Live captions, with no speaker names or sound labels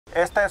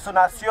Esta es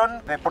una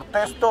acción de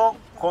protesto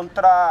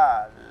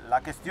contra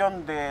la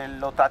cuestión del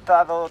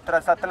tratado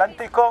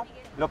transatlántico.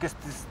 Lo que se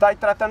está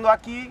tratando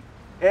aquí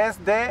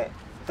es de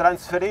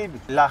transferir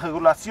la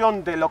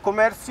regulación de lo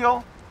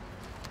comercio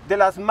de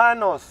las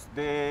manos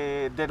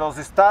de los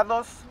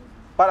estados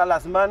para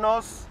las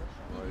manos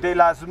de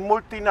las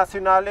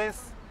multinacionales,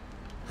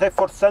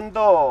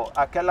 reforzando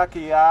aquella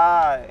que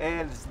ya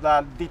es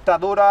la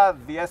dictadura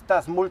de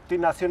estas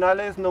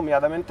multinacionales,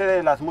 nominadamente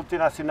de las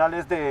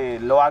multinacionales de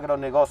lo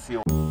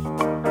agronegocio.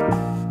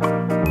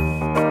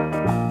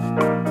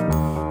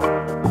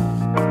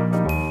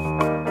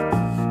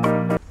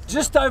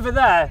 Just over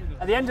there,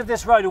 at the end of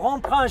this road,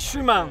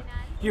 Rond-Point-Chemin,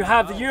 you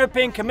have the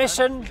European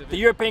Commission, the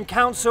European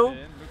Council.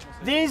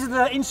 These are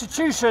the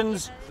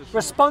institutions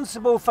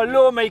responsible for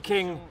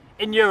lawmaking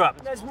in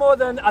Europe. There's more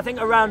than, I think,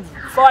 around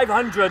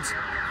 500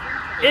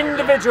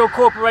 individual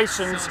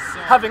corporations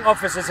having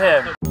offices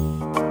here.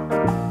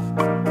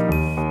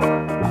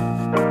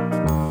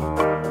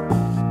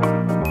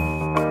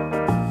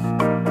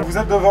 Vous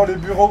êtes devant les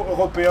bureaux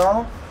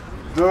européens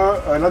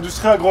de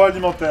l'industrie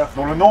agroalimentaire,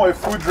 dont le nom est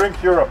Food Drink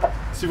Europe.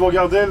 Si vous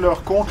regardez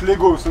leurs comptes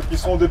légaux, ceux qui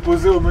sont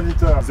déposés au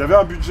moniteur, ils avaient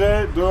un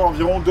budget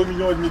d'environ 2,5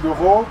 millions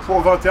d'euros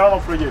pour 21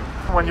 employés.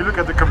 When you look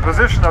at the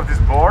composition of this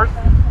board,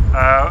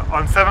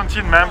 on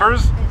 17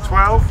 members,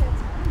 12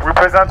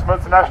 represent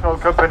multinational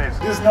companies.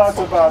 It is not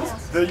about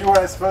the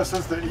US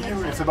versus the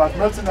EU, it's about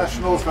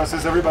multinationals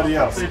versus everybody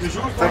else.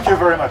 Thank you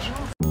very much.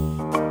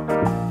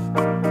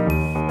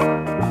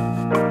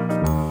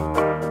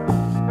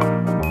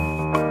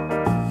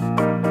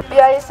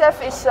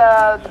 BASF is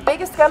the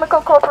biggest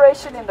chemical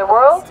corporation in the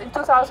world. In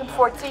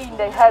 2014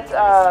 they had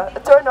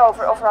a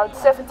turnover of around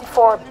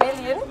 74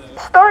 billion.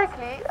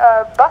 Historically,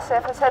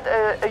 BASF has had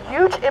a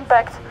huge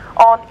impact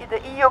on the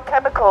EU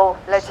chemical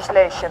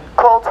legislation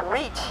called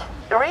REACH.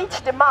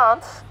 REACH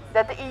demands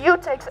that the EU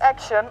takes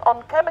action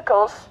on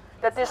chemicals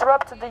that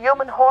disrupt the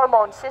human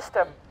hormone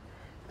system,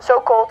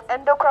 so-called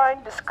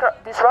endocrine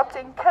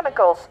disrupting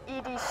chemicals,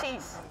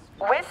 EDCs.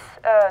 With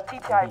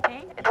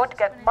TTIP, it would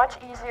get much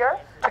easier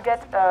to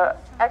get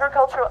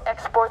agricultural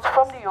exports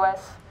from the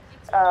US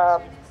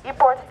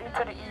imported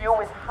into the EU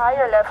with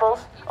higher levels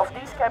of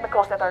these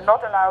chemicals that are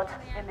not allowed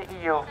in the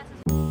EU.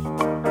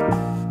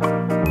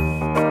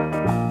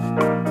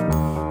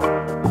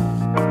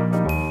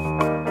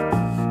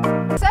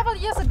 Several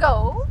years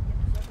ago,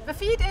 the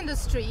feed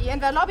industry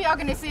and the lobby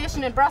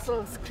organization in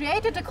Brussels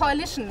created a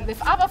coalition with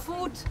other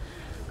food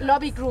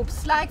lobby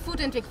groups like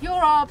Food and Drink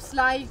Europe,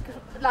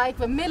 like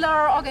the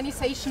Miller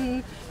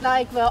organization,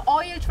 like the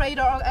oil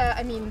trader,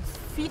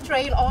 feed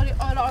trade oil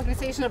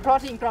organization and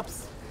protein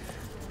crops.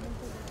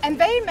 And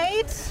they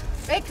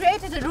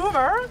created a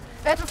rumor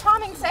that the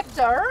farming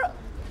sector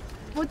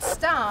would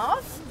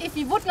starve if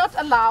we would not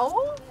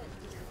allow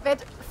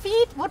that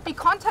feed would be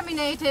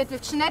contaminated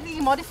with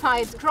genetically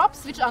modified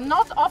crops which are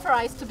not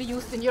authorized to be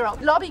used in Europe.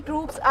 Lobby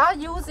groups are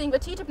using the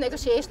TTIP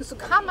negotiations to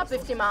come up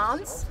with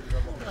demands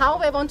how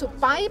they want to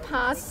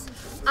bypass,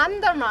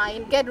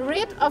 undermine, get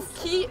rid of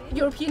key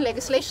European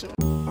legislation.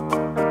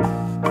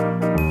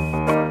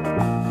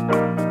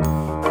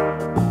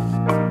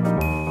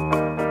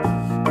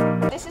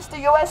 This is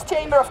the US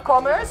Chamber of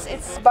Commerce.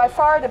 It's by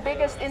far the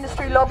biggest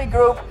industry lobby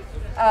group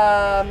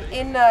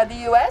in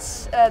the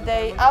US.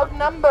 They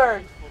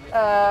outnumber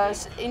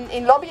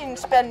in lobbying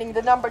spending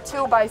the number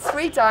 2 by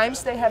 3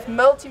 times. They have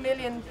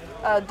multi-million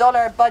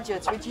dollar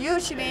budgets, which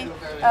usually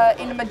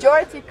in the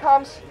majority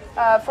comes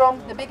from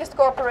the biggest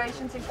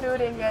corporations,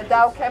 including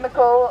Dow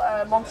Chemical,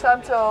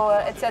 Monsanto,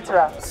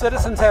 etc.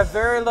 Citizens have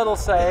very little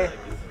say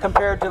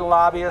compared to the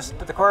lobbyists,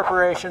 to the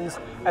corporations,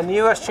 and the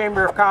U.S.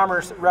 Chamber of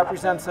Commerce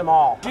represents them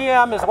all.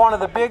 GM is one of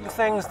the big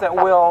things that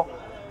will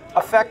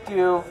affect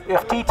you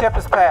if TTIP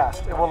is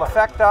passed. It will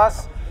affect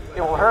us,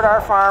 it will hurt our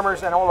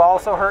farmers, and it will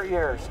also hurt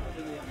yours.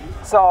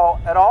 So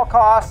at all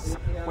costs,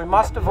 we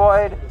must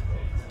avoid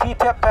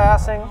TTIP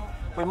passing.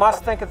 We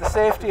must think of the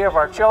safety of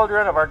our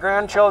children, of our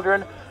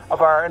grandchildren,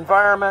 of our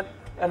environment,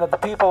 and of the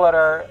people that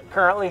are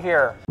currently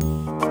here.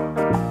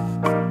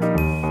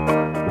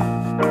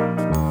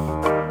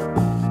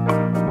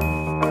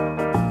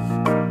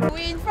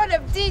 We're in front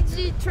of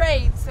DG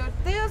Trade, so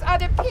those are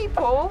the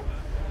people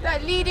that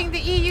are leading the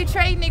EU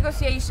trade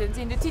negotiations.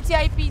 In the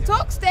TTIP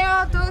talks, they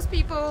are those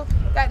people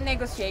that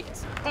negotiate.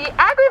 The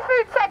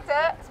agri-food sector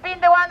has been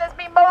the one that's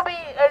been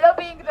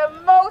lobbying the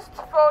most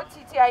for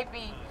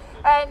TTIP.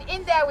 And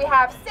in there we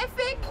have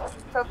CIFIC,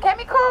 so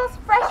chemicals,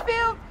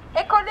 Freshfield,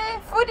 Ecole,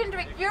 Food and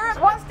Drink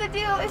Europe. Once the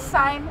deal is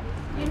signed,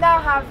 you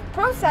now have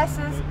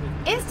processes,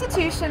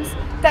 institutions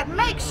that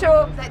make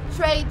sure that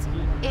trade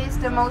is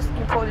the most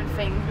important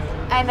thing.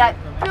 And that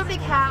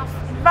public health,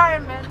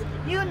 environment,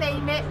 you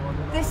name it,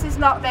 this is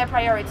not their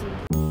priority.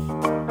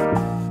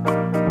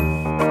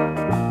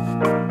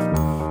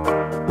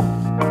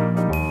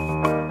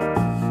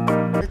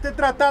 Este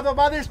tratado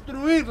va a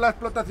destruir la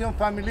explotación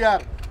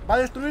familiar, va a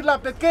destruir la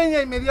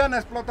pequeña y mediana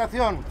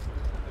explotación.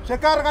 Se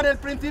cargan el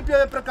principio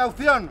de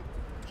precaución,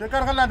 se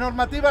cargan las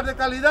normativas de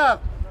calidad,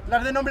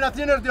 las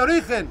denominaciones de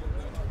origen,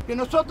 que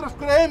nosotros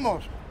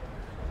creemos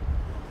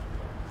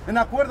en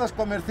acuerdos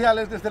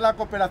comerciales desde la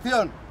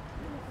cooperación,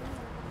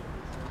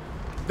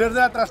 desde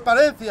la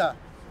transparencia,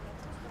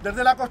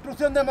 desde la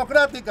construcción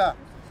democrática,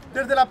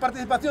 desde la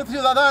participación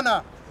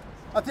ciudadana,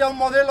 hacia un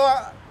modelo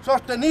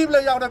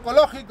sostenible y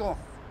agroecológico,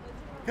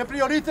 que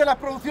priorice las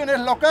producciones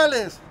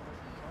locales,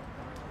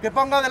 que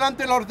ponga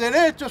adelante los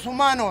derechos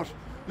humanos,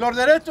 los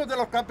derechos de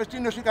los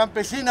campesinos y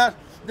campesinas,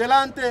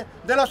 delante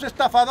de los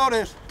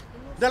estafadores,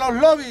 de los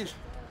lobbies,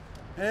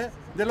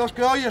 de los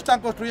que hoy están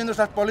construyendo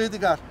esas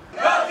políticas.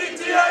 ¡No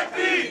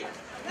TTIP!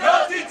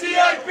 ¡No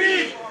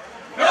TTIP!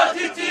 ¡No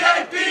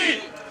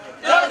TTIP!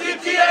 ¡No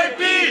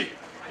TTIP!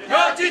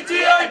 ¡No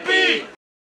TTIP!